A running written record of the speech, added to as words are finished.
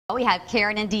We have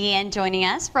Karen and Deanne joining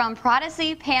us from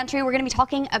Prodigy Pantry. We're going to be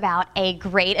talking about a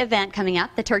great event coming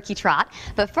up, the Turkey Trot.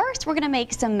 But first, we're going to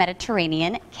make some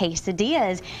Mediterranean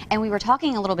quesadillas. And we were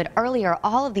talking a little bit earlier,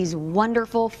 all of these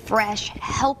wonderful, fresh,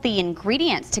 healthy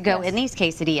ingredients to go in these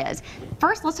quesadillas.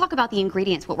 First, let's talk about the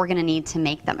ingredients, what we're going to need to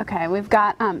make them. Okay, we've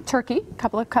got turkey, a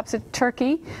couple of cups of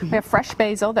turkey. We have fresh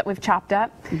basil that we've chopped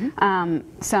up,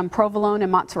 some provolone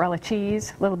and mozzarella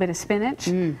cheese, a little bit of spinach.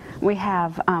 We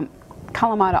have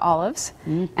Kalamata olives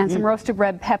and some roasted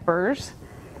red peppers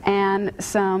and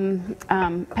some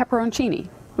pepperoncini,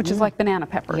 which is like banana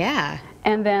pepper. Yeah.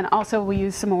 And then also we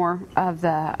use some more of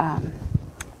the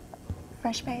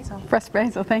fresh basil. Fresh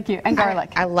basil, thank you, and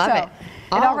garlic. I love it.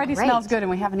 It already smells good, and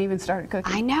we haven't even started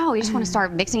cooking. I know. We just want to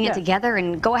start mixing it together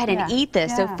and go ahead and eat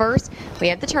this. So first, we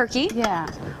have the turkey. Yeah.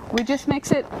 We just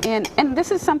mix it in, and this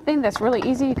is something that's really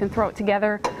easy. You can throw it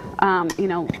together, you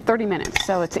know, 30 minutes.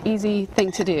 So it's an easy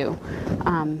thing to do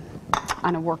on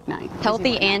a work night.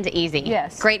 Healthy and easy.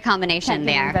 Yes. Great combination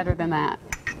there. Better than that.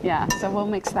 Yeah, so we'll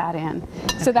mix that in.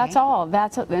 So that's all.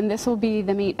 And this will be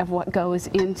the meat of what goes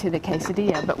into the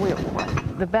quesadilla.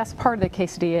 But the best part of the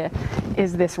quesadilla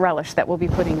is this relish that we'll be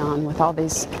putting on with all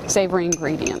these savory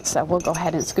ingredients. So we'll go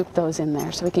ahead and scoop those in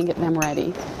there so we can get them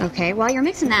ready. Okay, while you're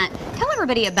mixing that, tell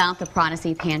everybody about the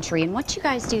Prodigy Pantry and what you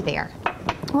guys do there.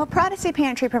 Well, Prodigy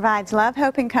Pantry provides love,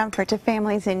 hope, and comfort to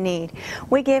families in need.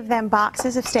 We give them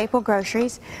boxes of staple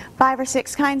groceries, 5 or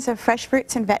 6 kinds of fresh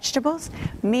fruits and vegetables,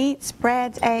 meats,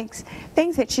 breads, eggs,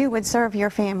 things that you would serve your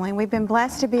family. We've been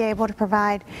blessed to be able to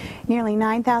provide nearly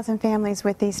 9,000 families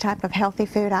with these type of healthy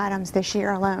food items this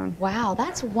year alone. Wow,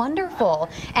 that's wonderful.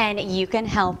 And you can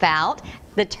help out.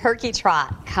 The Turkey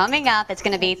Trot coming up. It's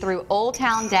going to be through Old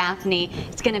Town Daphne.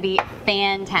 It's going to be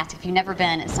fantastic. If you've never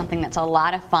been, it's something that's a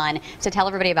lot of fun. So tell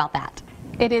everybody about that.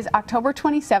 It is October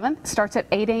 27th. Starts at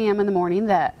 8 a.m. in the morning.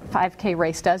 The 5K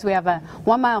race does. We have a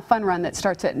 1-mile fun run that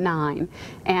starts at 9.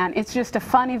 And it's just a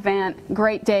fun event.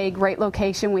 Great day, great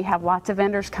location. We have lots of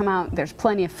vendors come out. There's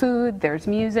plenty of food. There's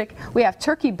music. We have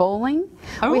turkey bowling.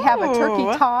 We have a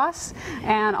turkey toss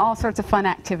and all sorts of fun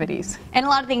activities. And a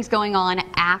lot of things going on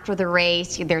after the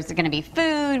race. There's going to be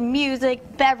food,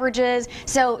 music, beverages.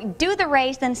 So do the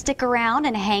race, then stick around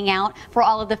and hang out for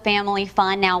all of the family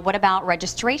fun. Now, what about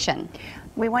registration?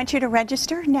 We want you to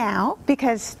register now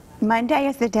because Monday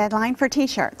is the deadline for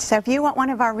t-shirts. So if you want one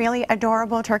of our really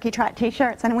adorable Turkey Trot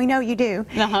t-shirts, and we know you do,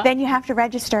 then you have to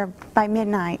register by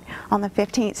midnight on the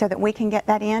 15th so that we can get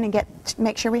that in and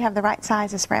make sure we have the right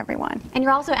sizes for everyone. And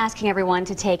you're also asking everyone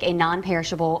to take a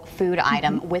non-perishable food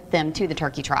item with them to the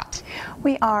Turkey Trot.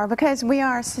 We are, because we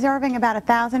are serving about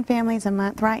 1,000 families a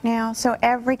month right now, so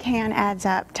every can adds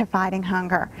up to fighting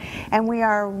hunger. And we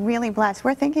are really blessed.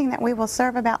 We're thinking that we will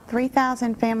serve about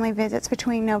 3,000 family visits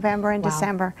between November and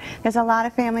December. There's a lot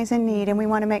of families in need, and we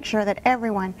want to make sure that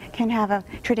everyone can have a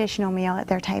traditional meal at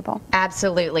their table.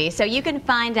 Absolutely. So you can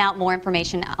find out more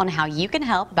information on how you can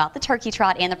help about the Turkey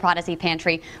Trot and the Prodigy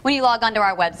Pantry when you log onto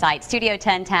our website, Studio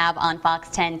 10 tab on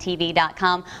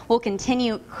fox10tv.com. We'll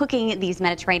continue cooking these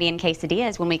Mediterranean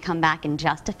quesadillas when we come back in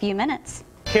just a few minutes.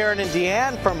 Karen and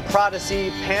Deanne from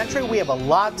Prodigy Pantry. We have a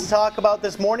lot to talk about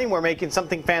this morning. We're making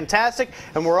something fantastic,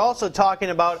 and we're also talking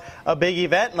about a big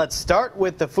event. Let's start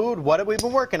with the food. What have we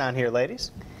been working on here,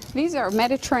 ladies? These are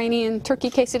Mediterranean turkey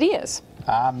quesadillas.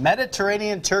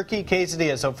 Mediterranean turkey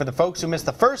quesadillas. So for the folks who missed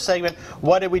the first segment,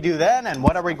 what did we do then, and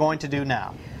what are we going to do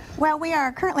now? Well, we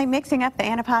are currently mixing up the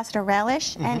antipasta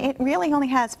relish, and it really only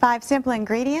has 5 simple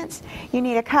ingredients. You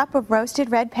need a cup of roasted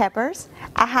red peppers,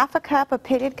 a half a cup of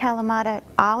pitted Kalamata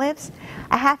olives,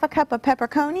 a half a cup of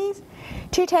pepperconis,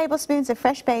 2 tablespoons of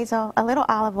fresh basil, a little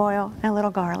olive oil, and a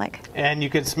little garlic. And you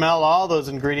can smell all those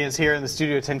ingredients here in the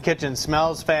Studio 10 kitchen.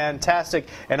 Smells fantastic.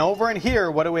 And over in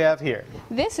here, what do we have here?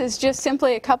 This is just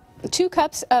simply 2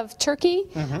 cups of turkey,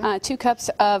 2 cups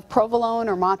of provolone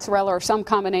or mozzarella or some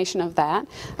combination of that,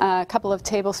 a couple of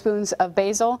tablespoons of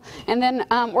basil, and then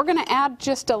we're going to add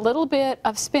just a little bit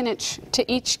of spinach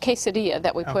to each quesadilla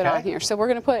that we put on here. So we're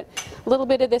going to put a little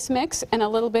bit of this mix and a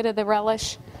little bit of the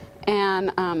relish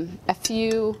and a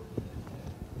few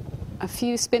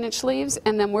spinach leaves,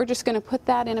 and then we're just going to put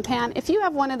that in a pan. If you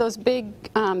have one of those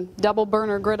big double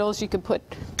burner griddles, you could put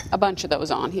a bunch of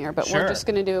those on here, but we're just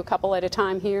going to do a couple at a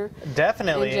time here.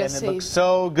 Definitely, and it looks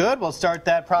so good. We'll start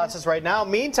that process right now.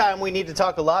 Meantime, we need to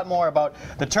talk a lot more about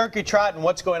the Turkey Trot and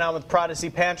what's going on with Prodigy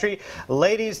Pantry.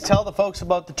 Ladies, tell the folks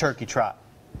about the Turkey Trot.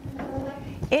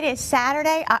 It is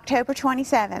Saturday, October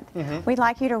 27th. We'd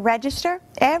like you to register.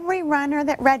 Every runner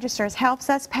that registers helps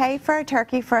us pay for a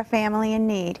turkey for a family in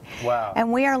need. Wow.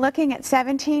 And we are looking at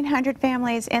 1,700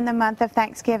 families in the month of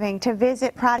Thanksgiving to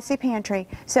visit Prodigy Pantry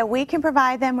so we can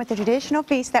provide them with the traditional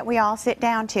feast that we all sit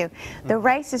down to. The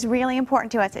race is really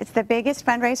important to us. It's the biggest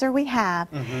fundraiser we have,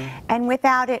 and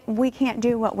without it, we can't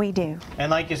do what we do. And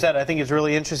like you said, I think it's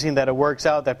really interesting that it works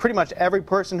out that pretty much every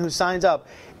person who signs up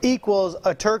equals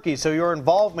a turkey. So your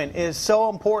involvement is so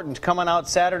important. Coming out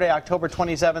Saturday, October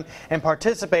 27th, and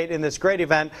participate in this great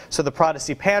event so the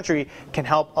Prodigy Pantry can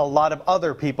help a lot of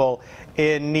other people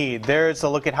in need. There's a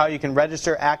look at how you can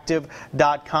register,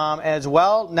 active.com as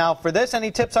well. Now for this, any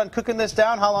tips on cooking this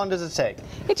down? How long does it take?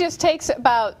 It just takes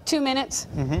about 2 minutes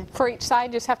for each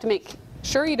side. Just have to make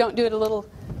sure you don't do it a little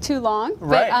too long.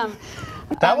 Right. But,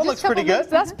 that one looks pretty good.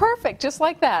 That's perfect, just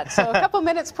like that. So a couple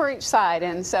minutes per each side.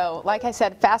 And so, like I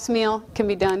said, fast meal can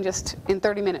be done just in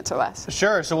 30 minutes or less.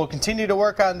 Sure. So we'll continue to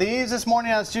work on these this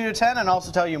morning on Studio 10 and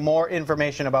also tell you more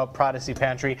information about Prodigy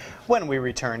Pantry when we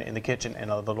return in the kitchen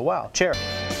in a little while. Chair.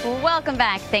 Welcome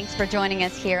back. Thanks for joining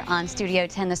us here on Studio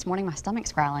 10 this morning. My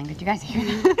stomach's growling. Did you guys hear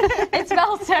that? It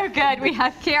smells so good. We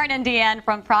have Karen and Deanne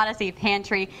from Prodigy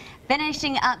Pantry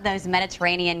finishing up those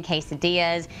Mediterranean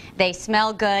quesadillas. They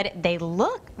smell good. They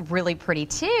look really pretty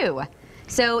too.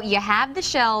 So you have the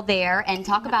shell there, and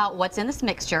talk about what's in this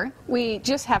mixture. We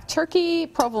just have turkey,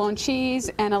 provolone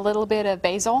cheese, and a little bit of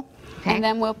basil. Okay. And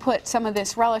then we'll put some of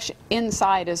this relish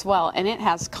inside as well. And it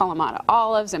has Kalamata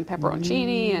olives and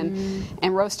pepperoncini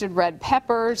and roasted red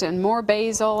peppers and more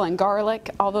basil and garlic,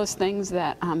 all those things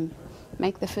that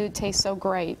make the food taste so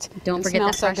great. Don't forget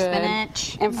that fresh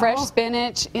spinach. And fresh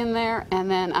spinach in there.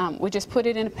 And then we just put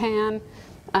it in a pan.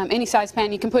 Any size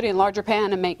pan. You can put it in a larger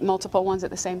pan and make multiple ones at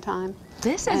the same time.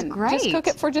 This is and great. Just cook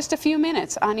it for just a few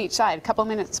minutes on each side, a couple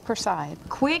minutes per side.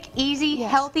 Quick, easy,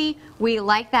 healthy. We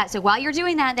like that. So while you're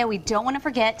doing that, though, we don't want to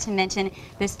forget to mention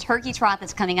this turkey trot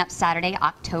that's coming up Saturday,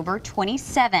 October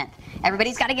 27th.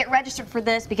 Everybody's got to get registered for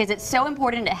this because it's so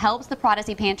important. It helps the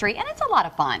Prodigy Pantry, and it's a lot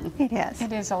of fun. It is.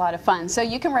 It is a lot of fun. So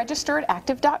you can register at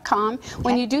active.com.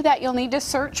 When you do that, you'll need to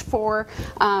search for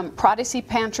Prodigy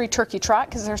Pantry Turkey Trot,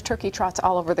 because there's turkey trots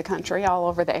all over the country, all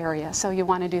over the area. So you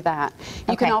want to do that.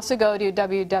 You can also go to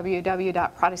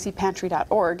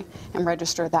www.prodigypantry.org and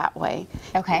register that way.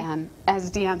 Okay. And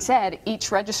as Deanne said,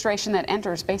 each registration that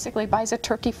enters basically buys a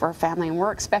turkey for a family, and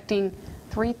we're expecting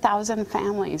 3,000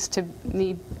 families to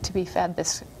need to be fed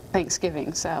this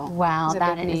Thanksgiving. So wow,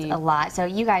 that is a lot. So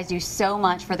you guys do so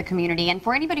much for the community. And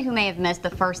for anybody who may have missed the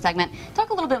first segment, talk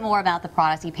a little bit more about the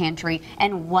Prodigy Pantry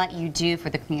and what you do for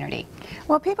the community.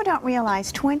 Well, people don't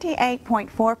realize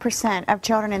 28.4% of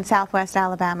children in Southwest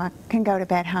Alabama can go to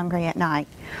bed hungry at night.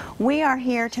 We are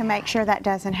here to make sure that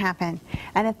doesn't happen.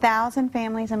 And 1,000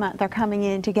 families a month are coming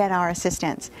in to get our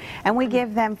assistance. And we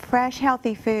give them fresh,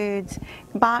 healthy foods,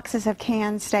 boxes of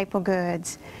canned staple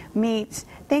goods, meats,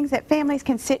 things that families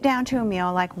can sit down to a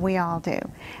meal like we all do.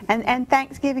 And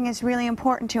Thanksgiving is really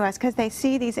important to us because they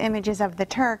see these images of the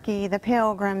turkey, the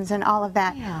pilgrims, and all of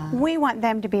that. Yeah. We want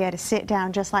them to be able to sit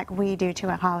down just like we do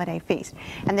to a holiday feast.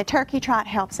 And the Turkey Trot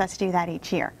helps us do that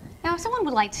each year. Now, if someone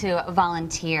would like to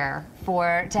volunteer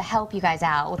to help you guys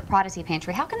out with Prodigy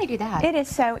Pantry, how can they do that? It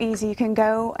is so easy. You can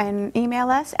go and email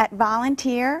us at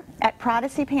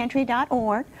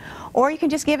volunteer@prodigypantry.org, or you can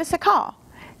just give us a call,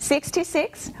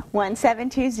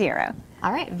 626-1720.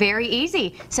 All right, very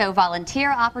easy. So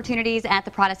volunteer opportunities at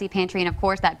the Prodigy Pantry, and of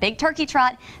course that big turkey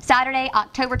trot Saturday,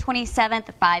 October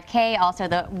 27th, 5K, also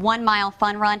the 1 mile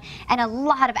fun run, and a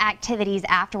lot of activities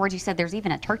afterwards. You said there's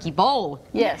even a turkey bowl.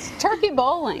 Yes, turkey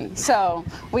bowling. So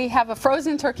we have a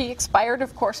frozen turkey expired.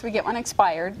 Of course, we get one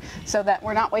expired so that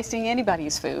we're not wasting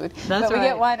anybody's food. That's but we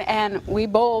get one and we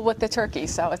bowl with the turkey,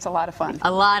 so it's a lot of fun.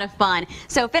 A lot of fun.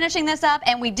 So finishing this up,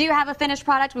 and we do have a finished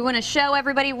product. We want to show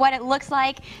everybody what it looks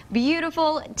like. Beautiful,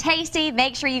 tasty.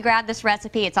 Make sure you grab this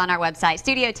recipe. It's on our website,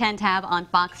 Studio 10 tab on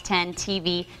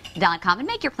fox10tv.com, and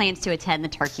make your plans to attend the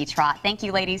Turkey Trot. Thank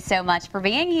you, ladies, so much for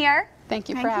being here. Thank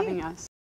you for having us.